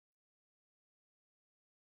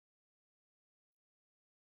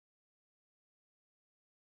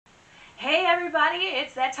everybody,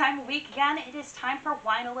 it's that time of week again. It is time for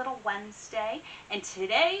Wine a Little Wednesday, and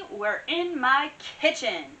today we're in my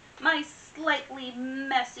kitchen. My slightly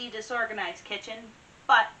messy, disorganized kitchen,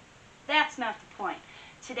 but that's not the point.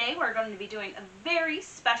 Today we're going to be doing a very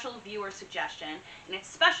special viewer suggestion, and it's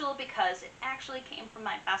special because it actually came from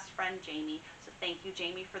my best friend Jamie, so thank you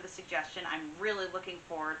Jamie for the suggestion. I'm really looking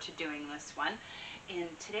forward to doing this one, and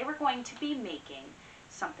today we're going to be making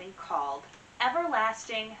something called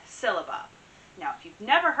everlasting Syllabub. Now, if you've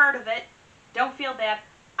never heard of it, don't feel bad.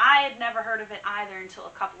 I had never heard of it either until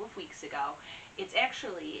a couple of weeks ago. It's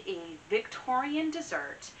actually a Victorian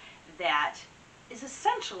dessert that is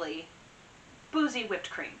essentially boozy whipped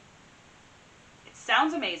cream. It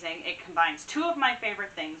sounds amazing. It combines two of my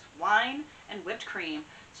favorite things, wine and whipped cream.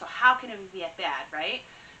 So how can it be bad, right?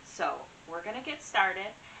 So we're going to get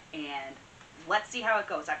started and let's see how it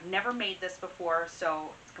goes. I've never made this before,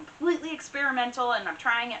 so it's completely experimental, and I'm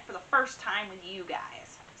trying it for the first time with you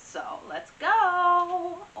guys. So let's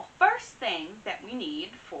go. Well, first thing that we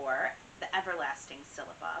need for the everlasting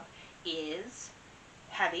Syllabub is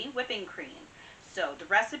heavy whipping cream. So the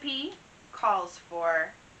recipe calls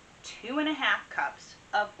for 2.5 cups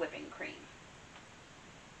of whipping cream.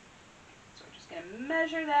 So we're just going to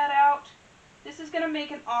measure that out. This is going to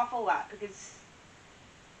make an awful lot because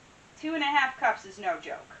 2.5 cups is no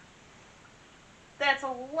joke. That's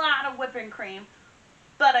a lot of whipping cream,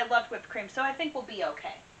 but I love whipped cream, so I think we'll be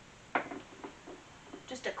okay.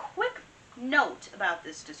 Just a quick note about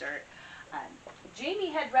this dessert. Jamie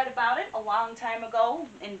had read about it a long time ago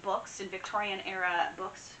in books, in Victorian-era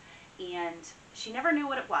books, and she never knew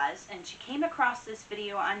what it was, and she came across this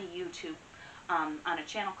video on YouTube on a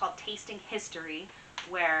channel called Tasting History,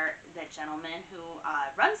 where the gentleman who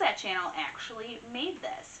runs that channel actually made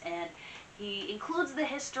this, and he includes the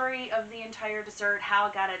history of the entire dessert, how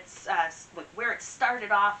it got its, where it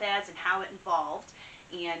started off as and how it evolved,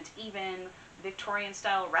 and even Victorian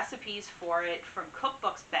style recipes for it from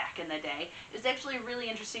cookbooks back in the day. It was actually a really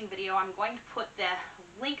interesting video. I'm going to put the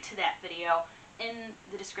link to that video in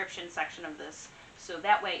the description section of this, so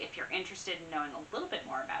that way if you're interested in knowing a little bit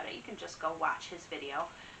more about it, you can just go watch his video,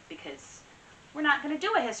 because we're not going to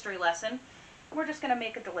do a history lesson. We're just going to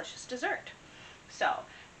make a delicious dessert. So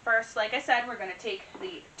first, like I said, we're going to take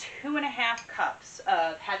the 2.5 cups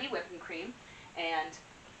of heavy whipping cream, and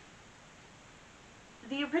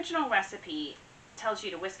the original recipe tells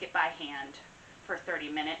you to whisk it by hand for 30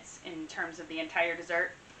 minutes in terms of the entire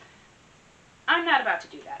dessert. I'm not about to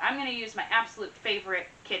do that. I'm going to use my absolute favorite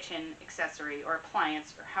kitchen accessory or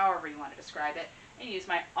appliance, or however you want to describe it, and use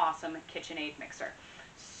my awesome KitchenAid mixer.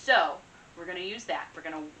 So we're going to use that. We're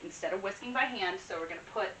going to, instead of whisking by hand, so we're going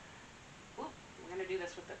to put, we're going to do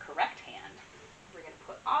this with the correct hand. We're going to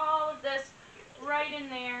put all of this right in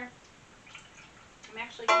there. I'm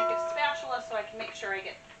actually going to use a spatula so I can make sure I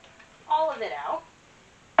get all of it out.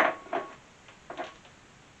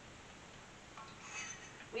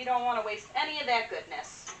 We don't want to waste any of that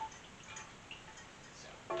goodness. So,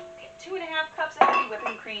 okay, 2.5 cups of heavy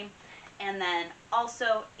whipping cream, and then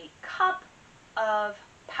also a cup of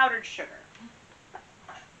powdered sugar.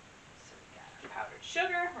 So we got our powdered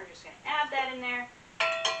sugar. We're just going to add that in there.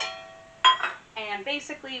 And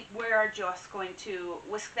basically we're just going to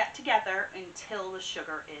whisk that together until the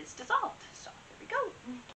sugar is dissolved. So here we go.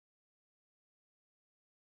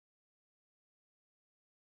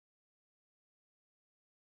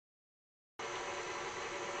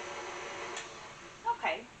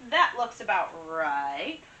 Okay, that looks about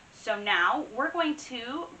right. So now we're going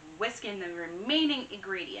to whisk in the remaining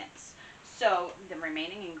ingredients. So the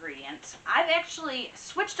remaining ingredients, I've actually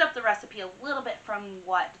switched up the recipe a little bit from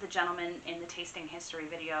what the gentleman in the Tasting History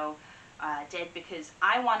video did, because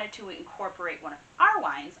I wanted to incorporate one of our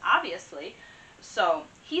wines, obviously. So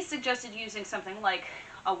he suggested using something like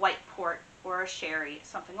a white port or a sherry,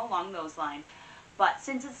 something along those lines. But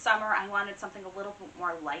since it's summer, I wanted something a little bit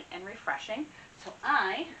more light and refreshing. So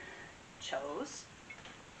I chose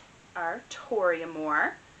our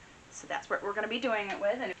Victorian-era. So that's what we're going to be doing it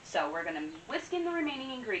with. And so we're going to whisk in the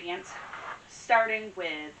remaining ingredients, starting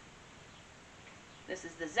with, this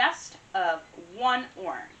is the zest of 1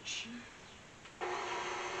 orange. So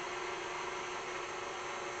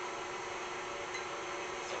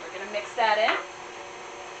we're going to mix that in.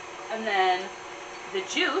 And then the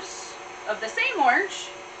juice of the same orange,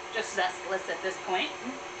 just zestless at this point.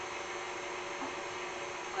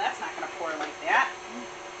 Well, that's not going to pour like that.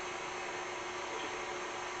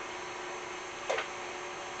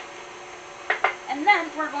 And then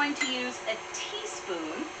we're going to use a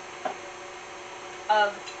teaspoon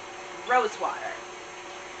of rose water.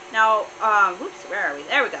 Now, whoops, where are we?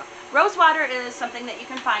 There we go. Rose water is something that you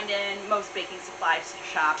can find in most baking supplies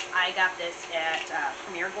shops. I got this at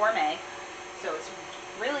Premier Gourmet, so it's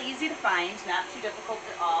really easy to find, not too difficult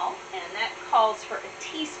at all, and that calls for a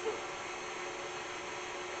teaspoon.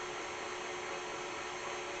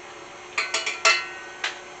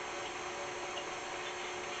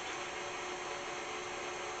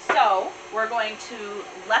 So we're going to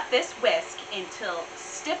let this whisk until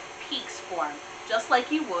stiff peaks form, just like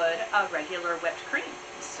you would a regular whipped cream.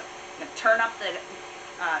 So I'm going to turn up the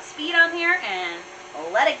speed on here and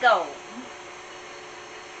let it go.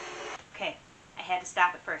 Okay, I had to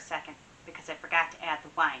stop it for a second because I forgot to add the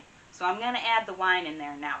wine. So I'm going to add the wine in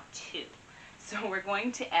there now too. So we're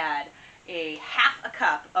going to add a half a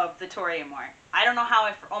cup of Victorian-era. I don't know how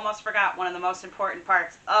I almost forgot one of the most important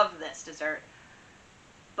parts of this dessert,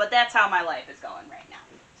 but that's how my life is going right now.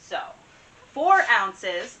 So 4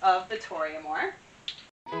 ounces of Victorian-era.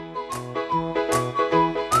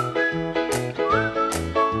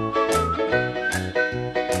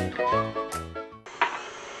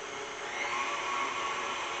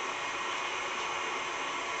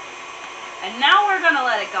 And now we're going to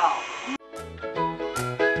let it go.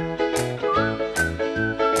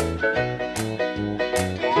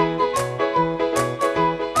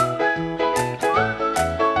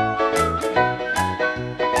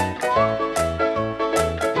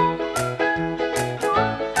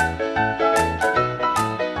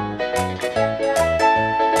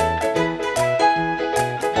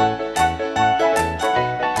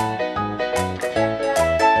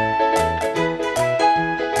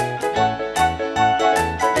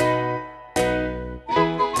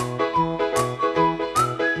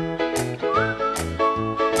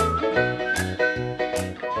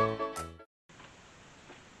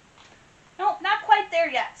 Nope, not quite there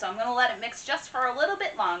yet, so I'm going to let it mix just for a little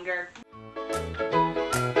bit longer.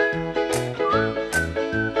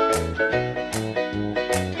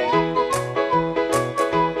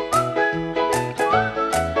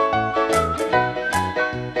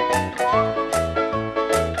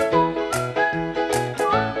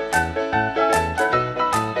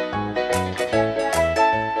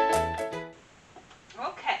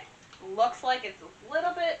 Okay, looks like it's a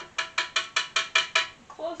little bit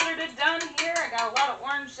closer to done here. I got a lot of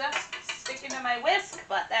orange zest sticking to my whisk,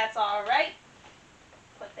 but that's all right.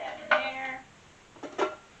 Put that in there. And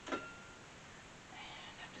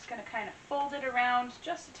I'm just going to kind of fold it around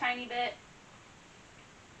just a tiny bit,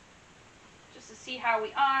 just to see how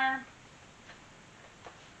we are.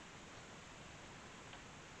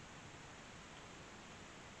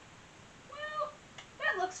 Well,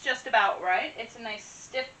 that looks just about right. It's a nice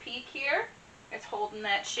stiff peak here. It's holding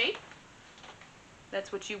that shape.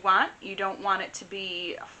 That's what you want. You don't want it to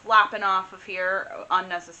be flopping off of here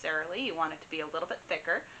unnecessarily. You want it to be a little bit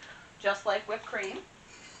thicker, just like whipped cream.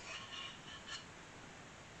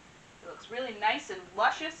 It looks really nice and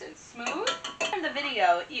luscious and smooth. In the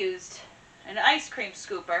video, it used an ice cream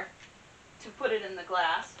scooper to put it in the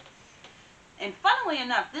glass. And funnily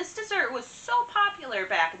enough, this dessert was so popular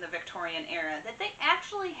back in the Victorian era that they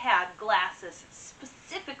actually had glasses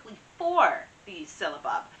specifically for the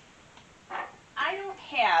Syllabub. I don't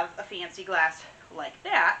have a fancy glass like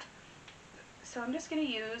that, so I'm just going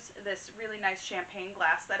to use this really nice champagne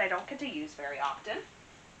glass that I don't get to use very often.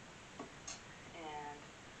 And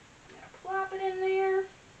I'm going to plop it in there.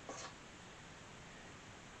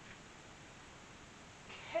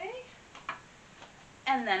 Okay.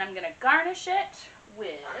 And then I'm going to garnish it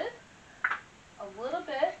with a little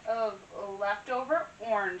bit of leftover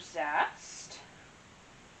orange zest.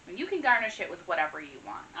 And you can garnish it with whatever you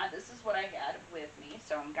want. This is what I had with me,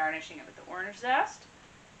 so I'm garnishing it with the orange zest.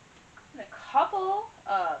 And a couple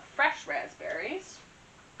of fresh raspberries.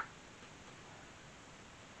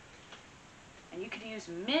 And you could use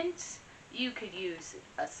mint, you could use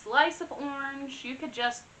a slice of orange, you could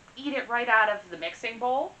just eat it right out of the mixing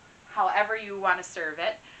bowl, however you want to serve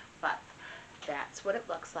it. But that's what it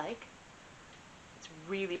looks like. It's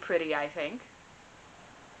really pretty, I think.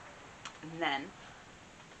 And then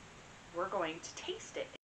we're going to taste it.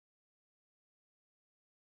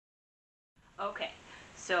 Okay,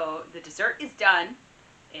 so the dessert is done.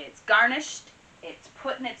 It's garnished. It's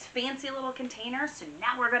put in its fancy little container. So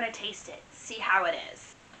now we're going to taste it. See how it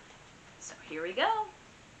is. So here we go.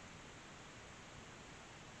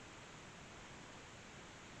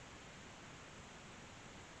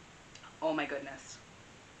 Oh my goodness.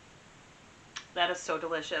 That is so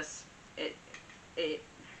delicious.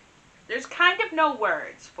 There's kind of no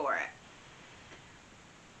words for it.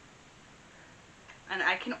 And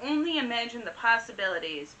I can only imagine the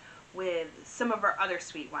possibilities with some of our other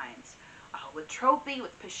sweet wines. With Trophy,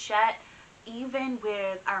 with Pichette, even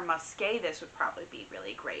with our muscat, this would probably be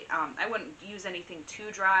really great. I wouldn't use anything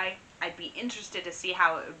too dry. I'd be interested to see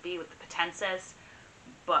how it would be with the potensis,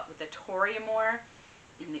 but with the Toreamore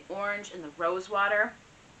and the orange and the rose water,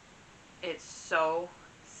 it's so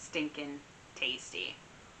stinking tasty.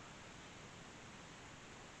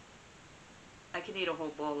 I could eat a whole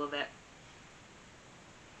bowl of it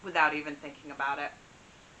without even thinking about it.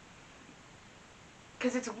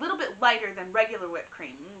 Because it's a little bit lighter than regular whipped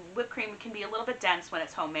cream. Whipped cream can be a little bit dense when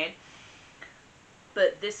it's homemade,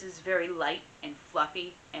 but this is very light and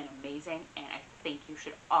fluffy and amazing, and I think you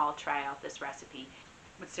should all try out this recipe.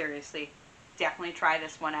 But seriously, definitely try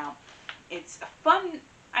this one out. It's a fun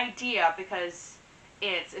idea because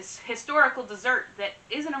it's a historical dessert that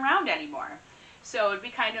isn't around anymore. So it'd be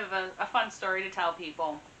kind of a fun story to tell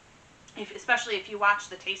people, especially if you watch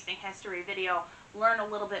the tasting history video, learn a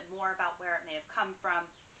little bit more about where it may have come from.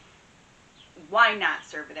 Why not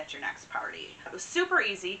serve it at your next party? It was super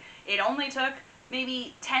easy. It only took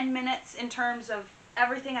maybe 10 minutes in terms of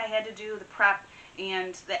everything I had to do, the prep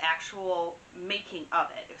and the actual making of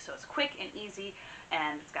it. So it's quick and easy,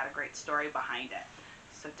 and it's got a great story behind it.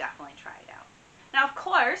 So definitely try it out. Now, of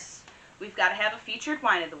course, we've got to have a featured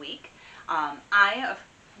wine of the week. I am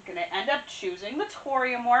going to end up choosing the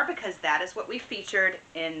Toreamore because that is what we featured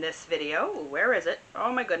in this video. Where is it?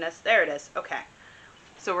 Oh my goodness, there it is. Okay.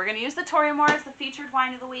 So we're going to use the Toreamore as the featured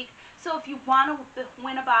wine of the week. So if you want to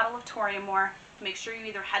win a bottle of Toreamore, make sure you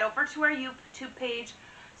either head over to our YouTube page,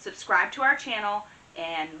 subscribe to our channel,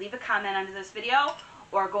 and leave a comment under this video,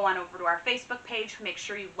 or go on over to our Facebook page. Make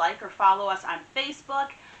sure you like or follow us on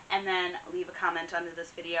Facebook, and then leave a comment under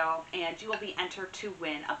this video, and you will be entered to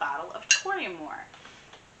win a bottle of Toreamore.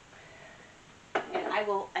 And I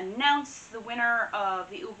will announce the winner of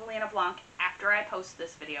the Uvalina Blanc after I post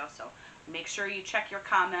this video, so make sure you check your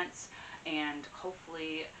comments, and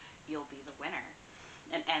hopefully you'll be the winner.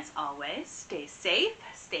 And as always, stay safe,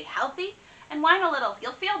 stay healthy, and wine a little.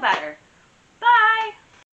 You'll feel better. Bye!